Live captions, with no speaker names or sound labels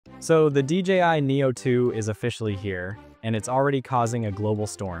So the DJI Neo 2 is officially here, and it's already causing a global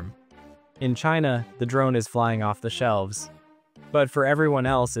storm. In China, the drone is flying off the shelves. But for everyone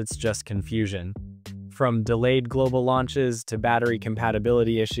else, it's just confusion. From delayed global launches to battery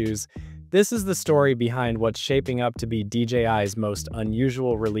compatibility issues, this is the story behind what's shaping up to be DJI's most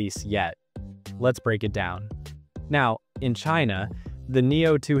unusual release yet. Let's break it down. Now, in China, the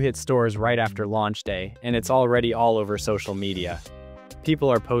Neo 2 hit stores right after launch day, and it's already all over social media. People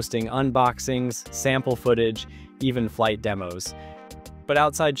are posting unboxings, sample footage, even flight demos. But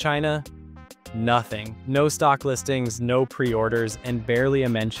outside China, nothing. No stock listings, no pre-orders, and barely a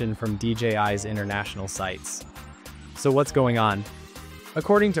mention from DJI's international sites. So what's going on?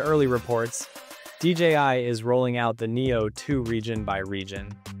 According to early reports, DJI is rolling out the Neo 2 region by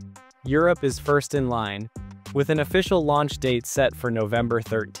region. Europe is first in line, with an official launch date set for November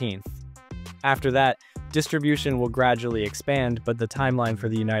 13th. After that, distribution will gradually expand, but the timeline for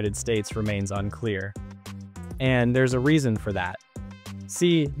the United States remains unclear. And there's a reason for that.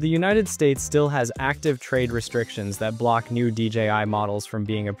 See, the United States still has active trade restrictions that block new DJI models from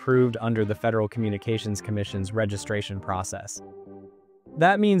being approved under the Federal Communications Commission's registration process.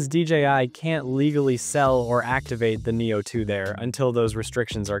 That means DJI can't legally sell or activate the Neo 2 there until those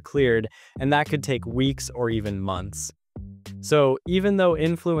restrictions are cleared, and that could take weeks or even months. So, even though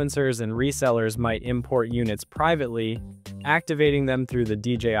influencers and resellers might import units privately, activating them through the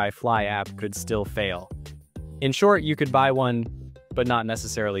DJI Fly app could still fail. In short, you could buy one, but not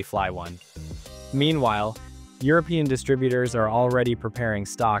necessarily fly one. Meanwhile, European distributors are already preparing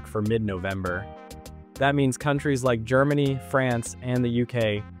stock for mid-November. That means countries like Germany, France, and the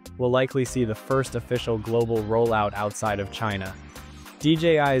UK will likely see the first official global rollout outside of China.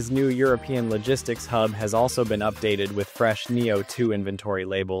 DJI's new European logistics hub has also been updated with fresh Neo 2 inventory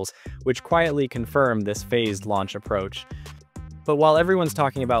labels, which quietly confirm this phased launch approach. But while everyone's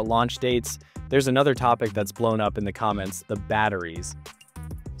talking about launch dates, there's another topic that's blown up in the comments: the batteries.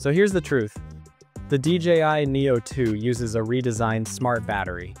 So here's the truth. The DJI Neo 2 uses a redesigned smart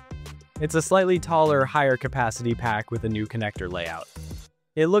battery. It's a slightly taller, higher capacity pack with a new connector layout.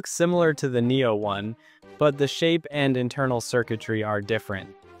 It looks similar to the Neo one, but the shape and internal circuitry are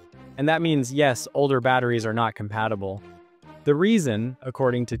different. And that means, yes, older batteries are not compatible. The reason,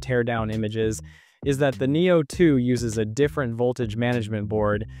 according to teardown images, is that the Neo 2 uses a different voltage management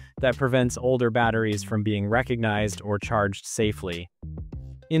board that prevents older batteries from being recognized or charged safely.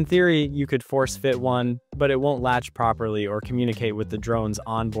 In theory, you could force fit one, but it won't latch properly or communicate with the drone's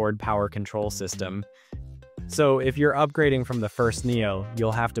onboard power control system. So if you're upgrading from the first Neo,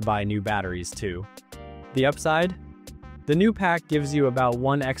 you'll have to buy new batteries too. The upside? The new pack gives you about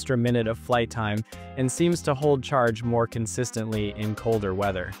 1 extra minute of flight time and seems to hold charge more consistently in colder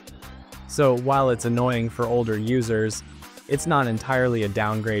weather. So while it's annoying for older users, it's not entirely a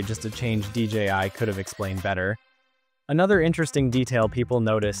downgrade, just a change DJI could have explained better. Another interesting detail people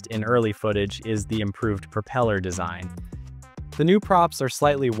noticed in early footage is the improved propeller design. The new props are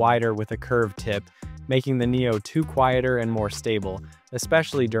slightly wider with a curved tip, making the Neo 2 quieter and more stable,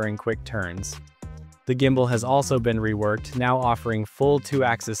 especially during quick turns. The gimbal has also been reworked, now offering full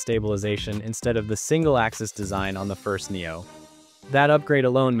 2-axis stabilization instead of the single-axis design on the first Neo. That upgrade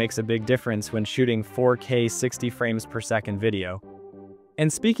alone makes a big difference when shooting 4K 60 frames per second video.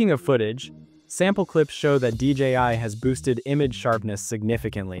 And speaking of footage, sample clips show that DJI has boosted image sharpness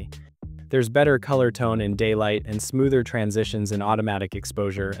significantly. There's better color tone in daylight and smoother transitions in automatic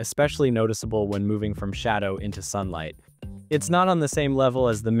exposure, especially noticeable when moving from shadow into sunlight. It's not on the same level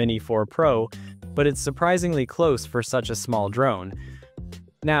as the Mini 4 Pro, but it's surprisingly close for such a small drone.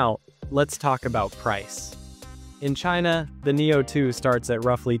 Now, let's talk about price. In China, the Neo 2 starts at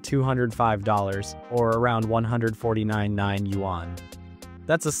roughly $205, or around 149.9 yuan.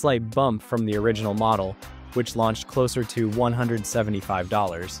 That's a slight bump from the original model, which launched closer to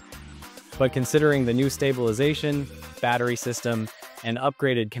 $175. But considering the new stabilization, battery system, and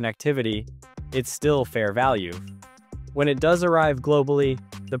upgraded connectivity, it's still fair value. When it does arrive globally,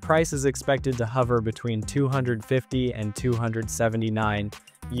 the price is expected to hover between $250 and $279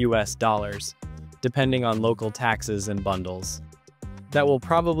 US, depending on local taxes and bundles. That will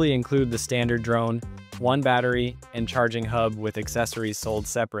probably include the standard drone, one battery, and charging hub with accessories sold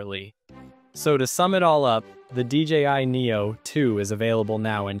separately. So to sum it all up, the DJI Neo 2 is available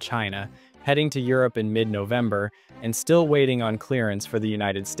now in China, heading to Europe in mid-November, and still waiting on clearance for the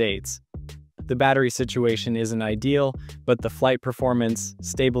United States. The battery situation isn't ideal, but the flight performance,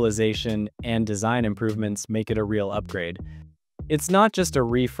 stabilization, and design improvements make it a real upgrade. It's not just a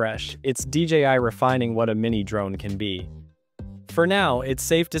refresh, it's DJI refining what a mini drone can be. For now, it's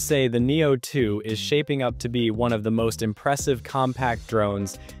safe to say the Neo 2 is shaping up to be one of the most impressive compact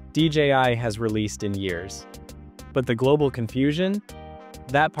drones DJI has released in years. But the global confusion?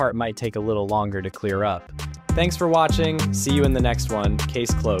 That part might take a little longer to clear up. Thanks for watching, see you in the next one,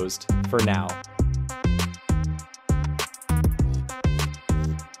 case closed, for now.